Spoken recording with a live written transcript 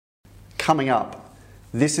Coming up,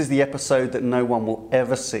 this is the episode that no one will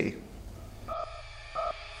ever see.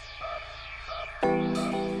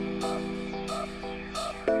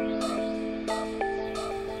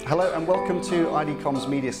 Hello and welcome to ID Comms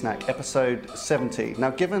Media Snack, episode 70.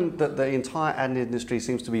 Now, given that the entire ad industry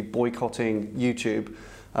seems to be boycotting YouTube,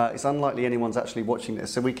 it's unlikely anyone's actually watching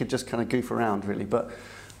this, so we could just kind of goof around, really. But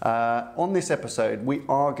on this episode, we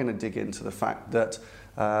are going to dig into the fact that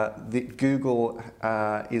Google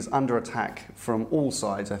is under attack from all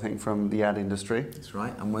sides, I think, from the ad industry. That's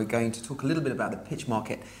right, and we're going to talk a little bit about the pitch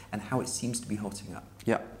market and how it seems to be hotting up.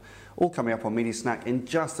 Yeah, all coming up on Media Snack in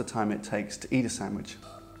just the time it takes to eat a sandwich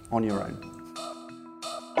on your own.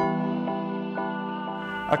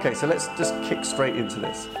 Okay, so let's just kick straight into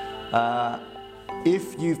this.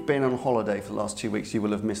 If you've been on holiday for the last 2 weeks, you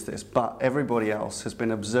will have missed this, but everybody else has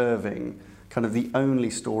been observing kind of the only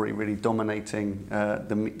story really dominating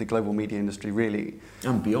the global media industry, really.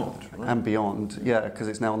 And beyond, right? And beyond, yeah, because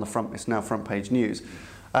it's now on the front. It's now front page news.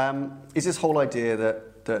 Is this whole idea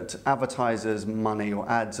that advertisers' money or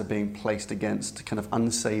ads are being placed against kind of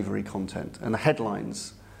unsavoury content, and the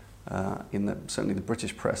headlines certainly the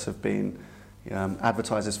British press have been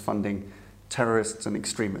advertisers funding terrorists and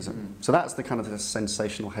extremism. So that's the kind of the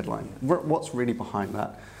sensational headline. What's really behind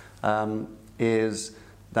that is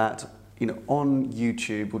that, on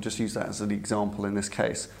YouTube, we'll just use that as an example in this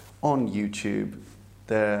case, on YouTube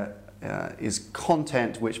there is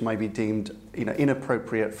content which may be deemed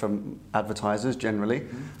inappropriate from advertisers generally,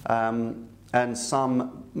 and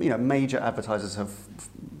some major advertisers have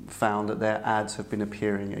found that their ads have been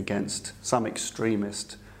appearing against some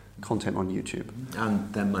extremist content on YouTube.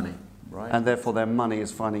 And their money, right? And therefore their money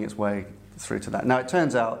is finding its way through to that. Now it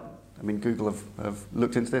turns out, Google have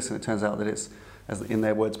looked into this, and it turns out that it's, as in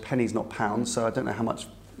their words, pennies not pounds, so I don't know how much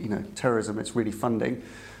terrorism it's really funding.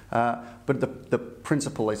 But the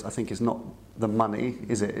principle is, I think, is not the money,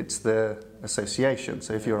 is it? It's the association.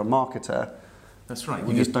 So if you're a marketer, that's right.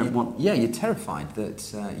 You just don't want. Yeah, you're terrified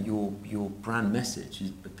that your brand message is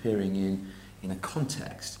appearing in a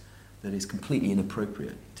context that is completely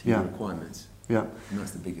inappropriate to your requirements. Yeah, and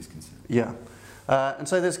that's the biggest concern. Yeah, and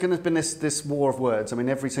so there's going to been this war of words.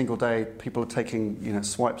 Every single day people are taking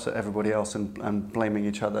swipes at everybody else and blaming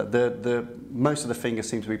each other. The most of the fingers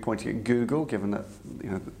seem to be pointing at Google, given that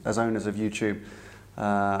as owners of YouTube,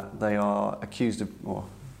 they are accused of or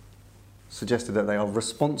suggested that they are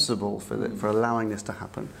responsible for allowing this to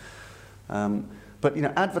happen. But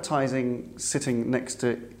advertising sitting next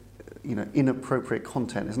to inappropriate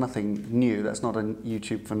content is nothing new. That's not a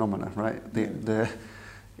YouTube phenomenon, right?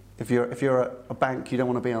 If you're a bank, you don't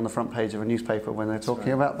want to be on the front page of a newspaper when they're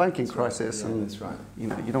talking about banking crisis, and that's right. You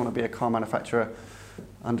don't want to be a car manufacturer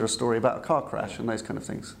under a story about a car crash and those kind of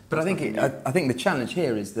things. But I think the challenge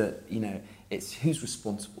here is that it's who's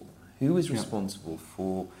responsible. Who is responsible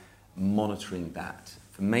for monitoring that,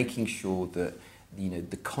 for making sure that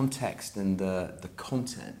the context and the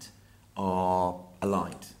content are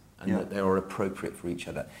aligned and that they are appropriate for each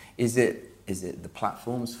other. Is it the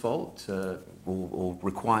platform's fault or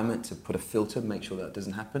requirement to put a filter, make sure that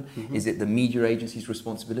doesn't happen? Mm-hmm. Is it the media agency's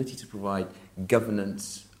responsibility to provide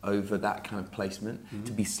governance over that kind of placement,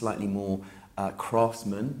 to be slightly more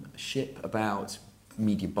craftsmanship about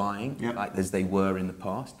media buying, like as they were in the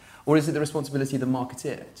past? Or is it the responsibility of the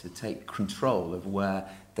marketeer to take control of where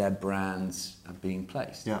their brands are being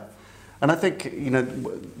placed? Yeah. And I think,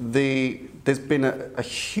 there's been a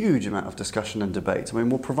huge amount of discussion and debate.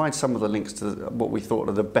 We'll provide some of the links to what we thought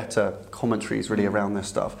are the better commentaries really around this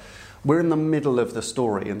stuff. We're in the middle of the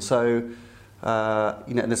story, and so,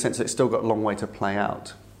 in the sense that it's still got a long way to play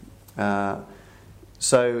out. And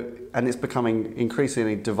it's becoming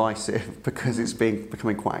increasingly divisive because it's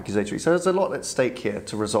becoming quite accusatory. So there's a lot at stake here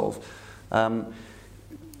to resolve.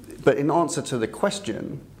 But in answer to the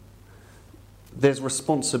question, there's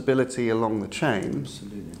responsibility along the chain.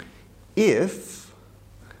 Absolutely. If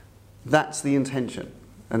that's the intention.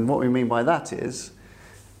 And what we mean by that is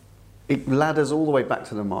it ladders all the way back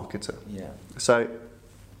to the marketer. Yeah. So,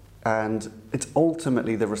 and it's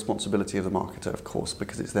ultimately the responsibility of the marketer, of course,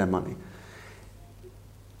 because it's their money.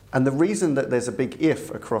 And the reason that there's a big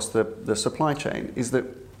if across the supply chain is that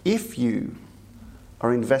if you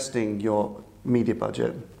are investing your media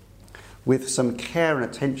budget with some care and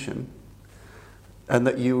attention, and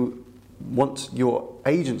that you want your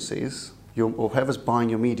agencies, or whoever's buying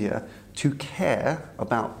your media, to care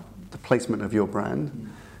about the placement of your brand,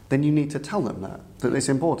 then you need to tell them that it's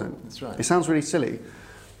important. That's right. It sounds really silly,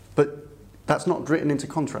 but that's not written into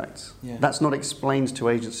contracts. Yeah. That's not explained to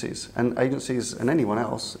agencies. And agencies and anyone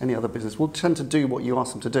else, any other business, will tend to do what you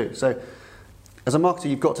ask them to do. So as a marketer,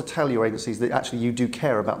 you've got to tell your agencies that actually you do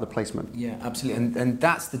care about the placement. Yeah, absolutely. And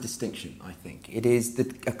that's the distinction, I think. It is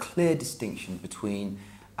a clear distinction between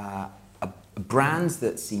brands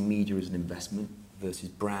that see media as an investment versus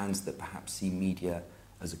brands that perhaps see media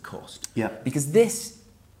as a cost. Yeah. Because this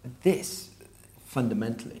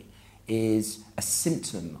fundamentally is a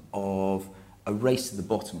symptom of a race to the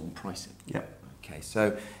bottom on pricing. Yeah. Okay,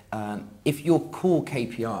 so if your core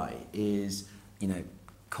KPI is,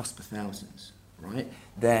 cost per thousands, right?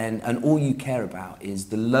 Then, and all you care about is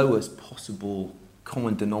the lowest possible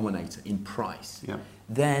common denominator in price, yeah.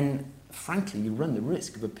 then frankly you run the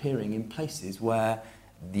risk of appearing in places where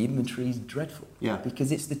the inventory is dreadful, yeah.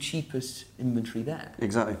 because it's the cheapest inventory there.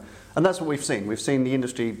 Exactly. And that's what we've seen. We've seen the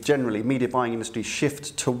industry, generally, media buying industry,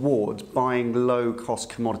 shift towards buying low-cost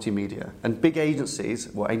commodity media. And big agencies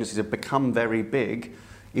have become very big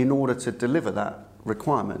in order to deliver that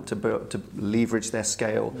requirement, to leverage their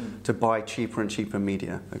scale, to buy cheaper and cheaper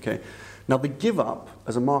media. Okay. Now, the give-up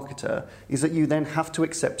as a marketer is that you then have to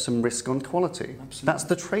accept some risk on quality. Absolutely. That's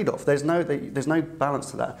the trade-off. There's no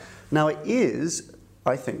balance to that. Now,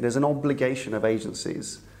 I think there's an obligation of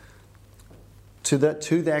agencies to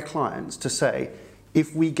their clients to say,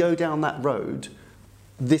 if we go down that road,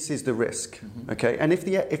 this is the risk, okay? And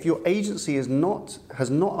if your agency has not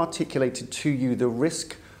articulated to you the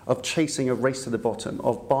risk of chasing a race to the bottom,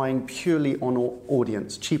 of buying purely on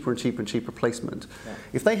audience, cheaper and cheaper and cheaper placement, yeah.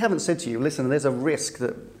 If they haven't said to you, listen, there's a risk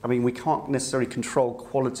that, we can't necessarily control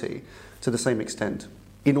quality to the same extent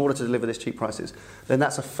in order to deliver this cheap prices, then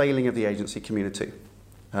that's a failing of the agency community.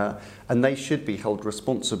 And they should be held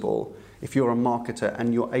responsible if you're a marketer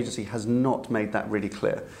and your agency has not made that really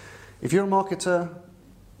clear. If you're a marketer,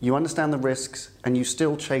 you understand the risks and you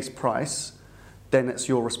still chase price, then it's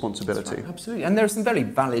your responsibility. Right, absolutely. And there are some very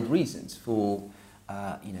valid reasons for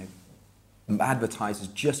advertisers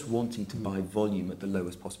just wanting to buy volume at the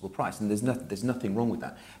lowest possible price, and there's nothing wrong with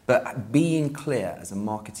that. But being clear as a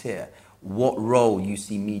marketeer what role you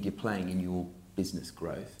see media playing in your business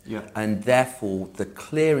growth, yeah. and therefore the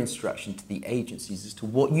clear instruction to the agencies as to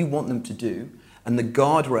what you want them to do and the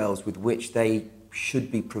guardrails with which they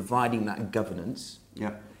should be providing that governance,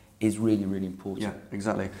 yeah. is really, really important. Yeah,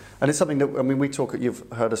 exactly. And it's something that, you've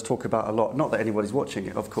heard us talk about a lot, not that anybody's watching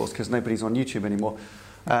it, of course, because nobody's on YouTube anymore,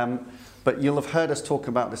 but you'll have heard us talk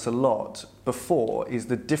about this a lot before, is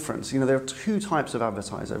the difference. There are two types of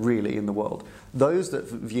advertiser, really, in the world. Those that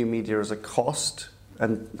view media as a cost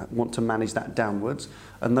and want to manage that downwards,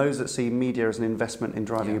 and those that see media as an investment in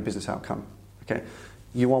driving a business outcome. Okay,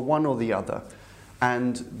 you are one or the other,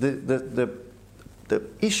 and the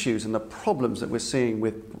issues and the problems that we're seeing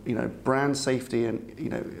with brand safety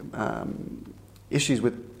and issues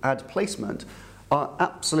with ad placement are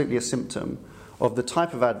absolutely a symptom of the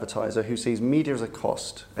type of advertiser who sees media as a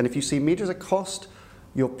cost. And if you see media as a cost,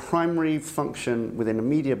 your primary function within a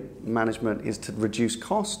media management is to reduce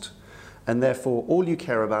cost. And therefore, all you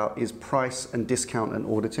care about is price and discount and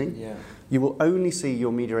auditing. Yeah. You will only see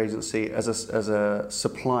your media agency as a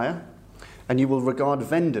supplier, and you will regard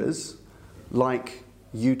vendors like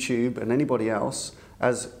YouTube and anybody else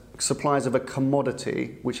as suppliers of a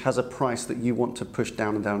commodity which has a price that you want to push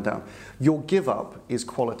down and down and down. Your give up is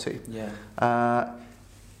quality. Yeah.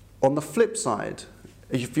 On the flip side,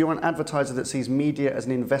 if you're an advertiser that sees media as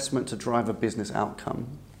an investment to drive a business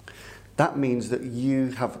outcome, that means that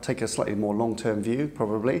you have to take a slightly more long-term view,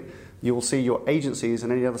 probably. You will see your agencies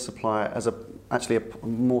and any other supplier as actually a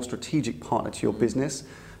more strategic partner to your business.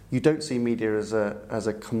 You don't see media as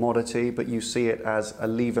a commodity, but you see it as a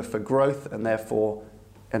lever for growth and therefore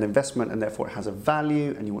an investment, and therefore it has a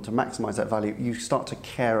value, and you want to maximize that value. You start to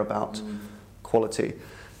care about quality.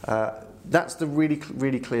 That's the really,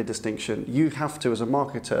 really clear distinction. You have to, as a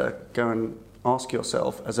marketer, go and ask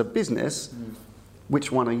yourself, as a business, which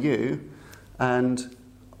one are you, and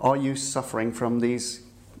are you suffering from the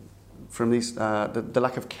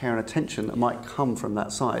lack of care and attention that might come from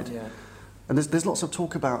that side? Yeah. And there's lots of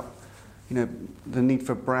talk about, the need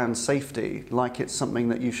for brand safety, like it's something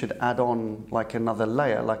that you should add on like another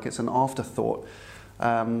layer, like it's an afterthought.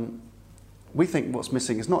 We think what's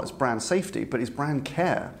missing is not its brand safety, but it's brand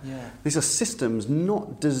care. Yeah. These are systems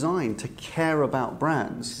not designed to care about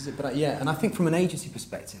brands. And I think from an agency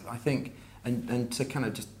perspective, I think, and to kind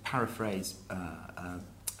of just paraphrase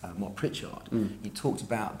Mark Pritchard, he talked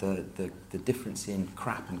about the difference in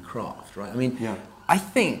crap and craft, right? I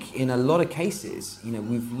think in a lot of cases,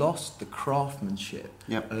 we've lost the craftsmanship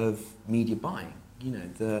of media buying.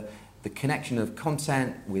 The connection of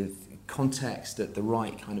content with context at the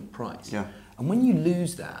right kind of price. Yeah. And when you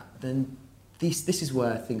lose that, then this is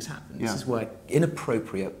where things happen. This is where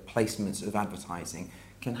inappropriate placements of advertising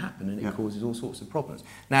can happen, and it causes all sorts of problems.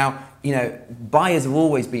 Now, buyers have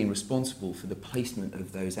always been responsible for the placement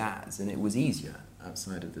of those ads, and it was easier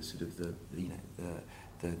outside of the sort of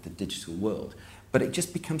the digital world. But it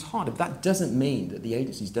just becomes harder. That doesn't mean that the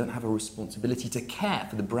agencies don't have a responsibility to care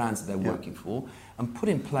for the brands that they're working for and put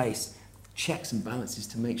in place checks and balances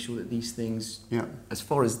to make sure that these things, as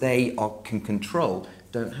far as they can control,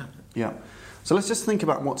 don't happen. Yeah. So let's just think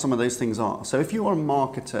about what some of those things are. So if you're a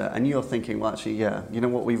marketer and you're thinking, well, actually, you know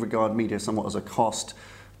what, we regard media somewhat as a cost.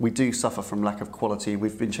 We do suffer from lack of quality.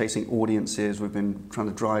 We've been chasing audiences. We've been trying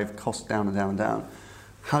to drive costs down and down and down.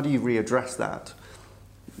 How do you readdress that?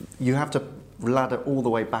 You have to ladder all the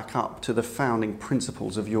way back up to the founding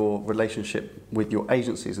principles of your relationship with your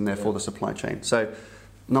agencies and therefore the supply chain. So,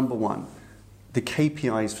 number one, the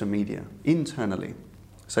KPIs for media internally.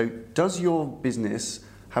 So, does your business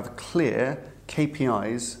have clear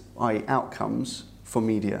KPIs, i.e. outcomes, for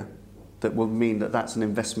media that will mean that that's an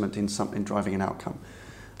investment in something driving an outcome?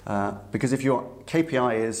 Because if your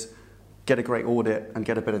KPI is get a great audit and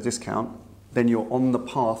get a better discount, then you're on the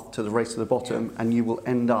path to the race to the bottom and you will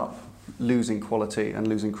end up losing quality and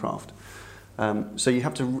losing craft. So you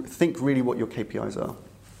have to think really what your KPIs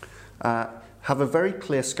are. Have a very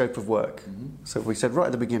clear scope of work. So we said right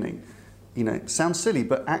at the beginning, it sounds silly,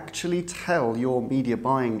 but actually tell your media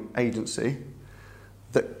buying agency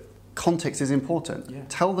that context is important. Yeah.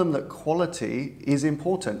 Tell them that quality is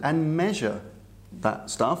important and measure that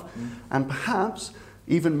stuff and perhaps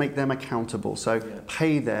even make them accountable. So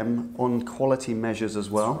pay them on quality measures as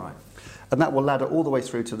well. That's right. And that will ladder all the way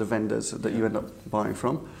through to the vendors that you end up buying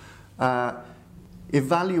from.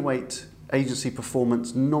 Evaluate agency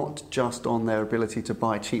performance not just on their ability to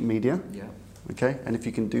buy cheap media. Yeah. Okay? And if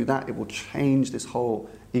you can do that, it will change this whole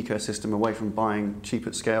ecosystem away from buying cheap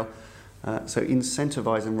at scale. So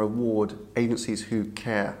incentivize and reward agencies who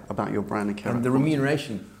care about your brand and care. And the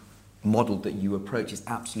remuneration model that you approach is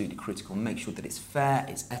absolutely critical. Make sure that it's fair,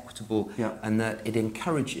 it's equitable, and that it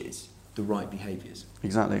encourages the right behaviours.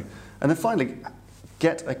 Exactly. And then finally,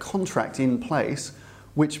 get a contract in place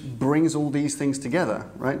which brings all these things together,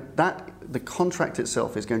 right? The contract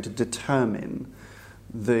itself is going to determine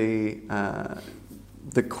the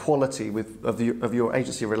quality of your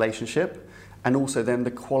agency relationship, and also then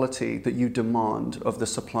the quality that you demand of the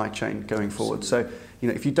supply chain going forward. So,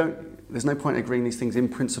 if you don't, there's no point agreeing these things in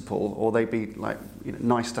principle, or they be like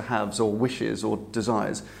nice to haves or wishes or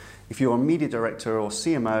desires. If you're a media director or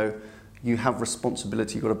CMO, you have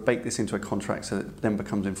responsibility. You've got to bake this into a contract so that it then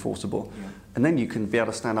becomes enforceable. Yeah. And then you can be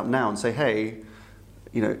able to stand up now and say, hey,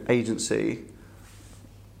 agency,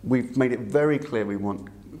 we've made it very clear we want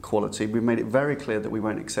quality. We've made it very clear that we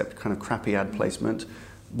won't accept kind of crappy ad placement.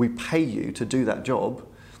 We pay you to do that job.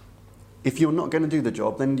 If you're not going to do the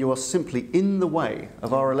job, then you are simply in the way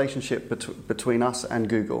of our relationship between us and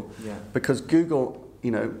Google. Yeah. Because Google,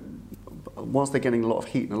 whilst they're getting a lot of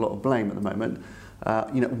heat and a lot of blame at the moment,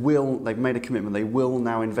 they've made a commitment. They will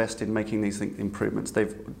now invest in making these improvements.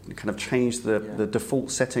 They've kind of changed the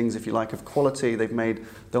default settings, if you like, of quality.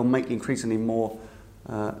 They'll make increasingly more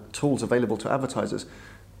tools available to advertisers.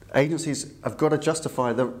 Agencies have got to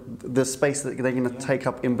justify the space that they're going to take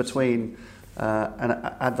up in between an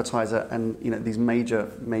advertiser and these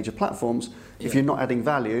major platforms. If you're not adding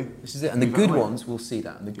value, this is it. And the good ones will see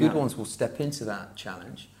that, and the good ones will step into that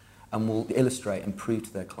challenge and will illustrate and prove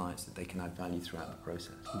to their clients that they can add value throughout the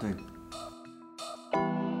process. Indeed.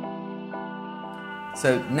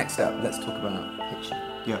 So next up, let's talk about pitching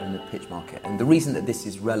and the pitch market. And the reason that this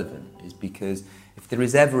is relevant is because if there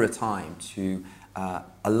is ever a time to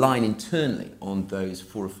align internally on those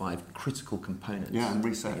 4 or 5 critical components and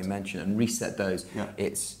reset. that you mentioned, and reset those,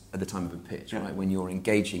 it's at the time of a pitch, right? When you're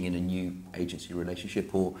engaging in a new agency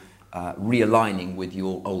relationship or realigning with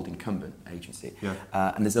your old incumbent agency.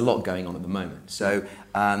 And there's a lot going on at the moment. So,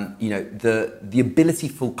 the ability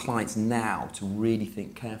for clients now to really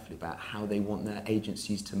think carefully about how they want their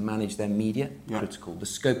agencies to manage their media, critical. The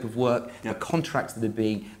scope of work, the contracts that are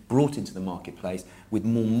being brought into the marketplace with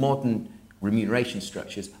more modern remuneration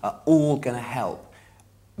structures are all going to help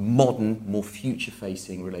modern, more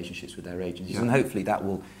future-facing relationships with their agencies. And hopefully that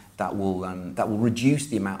will reduce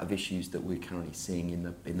the amount of issues that we're currently seeing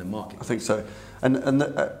in the market. I think so, and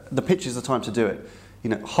the pitch is the time to do it.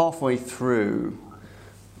 Halfway through,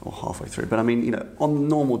 but I mean, on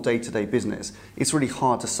normal day-to-day business, it's really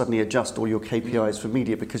hard to suddenly adjust all your KPIs for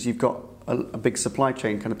media because you've got a big supply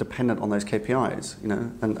chain kind of dependent on those KPIs.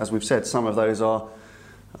 And as we've said, some of those are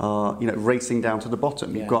racing down to the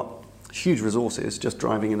bottom. You've got huge resources just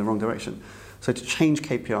driving in the wrong direction. So to change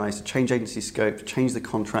KPIs, to change agency scope, to change the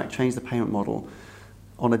contract, change the payment model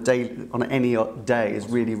on any day is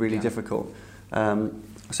really, really difficult.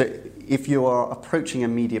 So if you are approaching a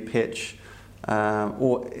media pitch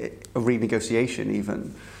or a renegotiation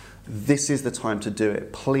even, this is the time to do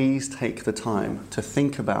it. Please take the time to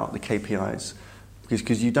think about the KPIs,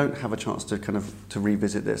 because you don't have a chance to to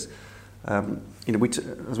revisit this.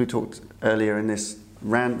 As we talked earlier in this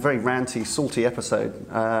very ranty, salty episode,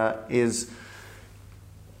 is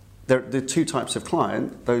there are two types of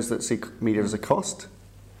client: those that see media as a cost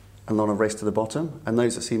and on a race to the bottom, and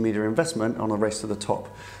those that see media investment on a race to the top.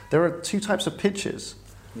 There are two types of pitches.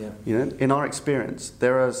 Yeah. In our experience,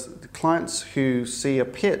 there are clients who see a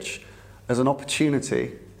pitch as an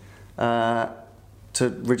opportunity to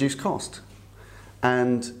reduce cost,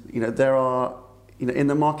 and there are in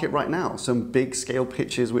the market right now some big scale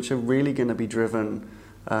pitches which are really going to be driven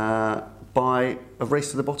by a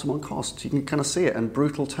race to the bottom on cost. You can kind of see it in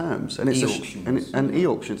brutal terms, and it's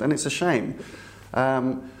e-auctions, and it's a shame.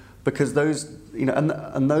 Because those,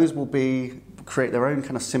 and those will create their own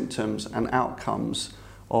kind of symptoms and outcomes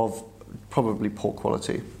of probably poor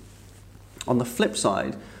quality. On the flip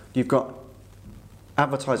side, you've got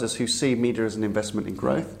advertisers who see media as an investment in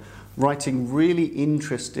growth, writing really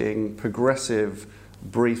interesting, progressive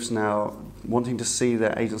briefs now, wanting to see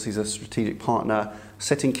their agencies as a strategic partner,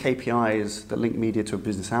 setting KPIs that link media to a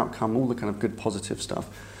business outcome, all the kind of good positive stuff.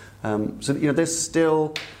 So there's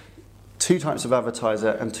still two types of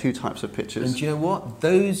advertiser and two types of pitches. And do you know what?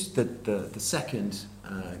 The second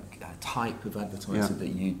type of advertiser that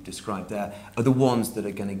you described there are the ones that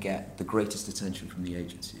are going to get the greatest attention from the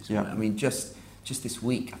agencies. Right? I mean, just this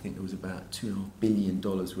week, I think there was about $2.5 billion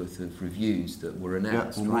worth of reviews that were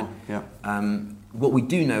announced. Right? What we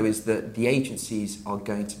do know is that the agencies are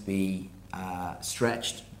going to be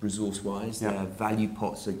stretched resource-wise. Their value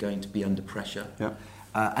pots are going to be under pressure,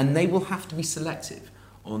 and they will have to be selective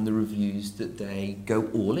on the reviews that they go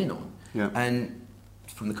all in on. And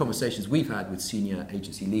from the conversations we've had with senior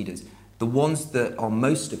agency leaders, the ones that are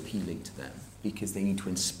most appealing to them, because they need to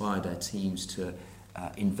inspire their teams to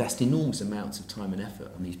invest enormous amounts of time and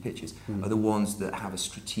effort on these pitches, are the ones that have a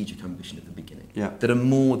strategic ambition at the beginning, that are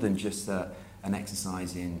more than just an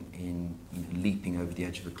exercise in leaping over the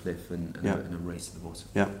edge of a cliff and a race to the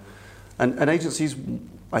bottom. And agencies,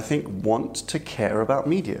 I think, want to care about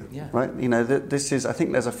media, right? This is. I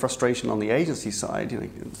think there's a frustration on the agency side.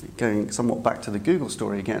 Going somewhat back to the Google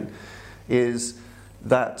story again, is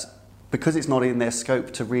that because it's not in their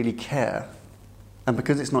scope to really care, and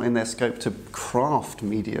because it's not in their scope to craft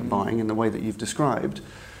media buying in the way that you've described,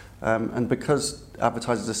 and because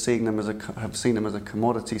advertisers are have seen them as a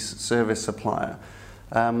commodity service supplier,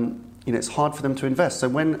 it's hard for them to invest. So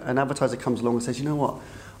when an advertiser comes along and says, you know what,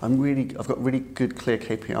 I've got really good, clear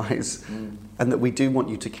KPIs, and that we do want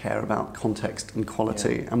you to care about context and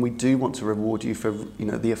quality, and we do want to reward you for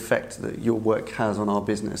the effect that your work has on our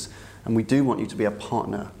business, and we do want you to be a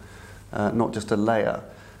partner, not just a layer.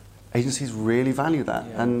 Agencies really value that,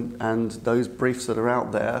 and those briefs that are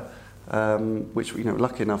out there, which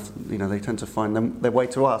lucky enough, they tend to find their way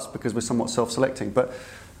to us because we're somewhat self-selecting, but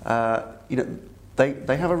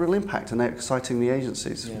they have a real impact, and they're exciting the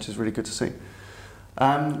agencies, which is really good to see.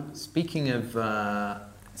 Speaking of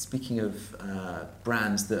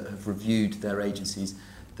brands that have reviewed their agencies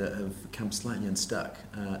that have become slightly unstuck,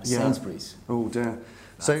 Sainsbury's. Oh dear.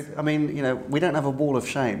 So we don't have a wall of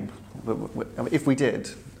shame, but if we did,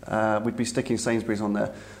 we'd be sticking Sainsbury's on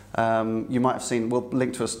there. You might have seen. We'll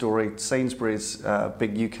link to a story. Sainsbury's,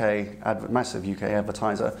 big massive UK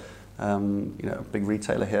advertiser, big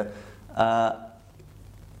retailer here,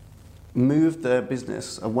 moved their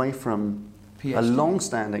business away from PHD. A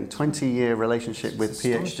long-standing 20-year relationship with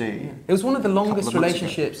PHD. It was one of the longest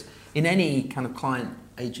relationships in any kind of client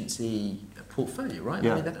agency portfolio, right?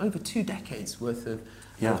 I mean, they're over 2 decades worth of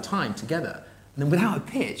time together. And then without a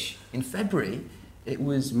pitch, in February, it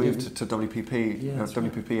was moved to WPP,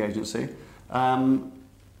 WPP agency.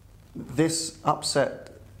 This upset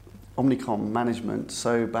Omnicom management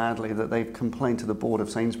so badly that they've complained to the board of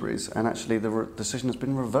Sainsbury's, and actually the decision has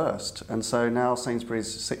been reversed. And so now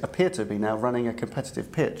Sainsbury's appear to be now running a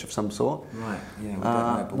competitive pitch of some sort. Right,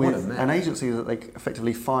 but with an agency that they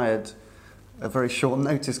effectively fired at very short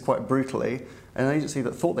notice, quite brutally, an agency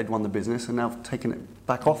that thought they'd won the business and now taken it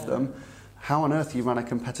back off them. How on earth do you run a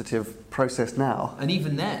competitive process now? And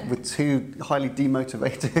even then, with 2 highly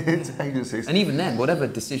demotivated agencies. And even then, whatever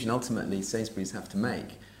decision ultimately Sainsbury's have to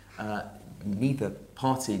make,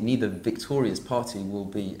 neither victorious party will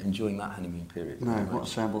be enjoying that honeymoon period. No, what a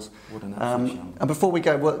shambles. What an absolute shambles. And before we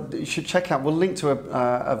go, you should check out, we'll link to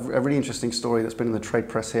a really interesting story that's been in the trade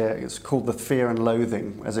press here. It's called The Fear and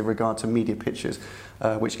Loathing as in regard to media pitches,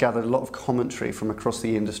 which gathered a lot of commentary from across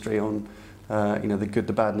the industry on the good,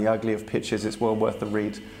 the bad and the ugly of pitches. It's well worth the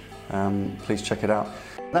read. Please check it out.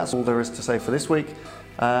 That's all there is to say for this week.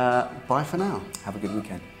 Bye for now. Have a good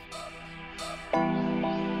weekend.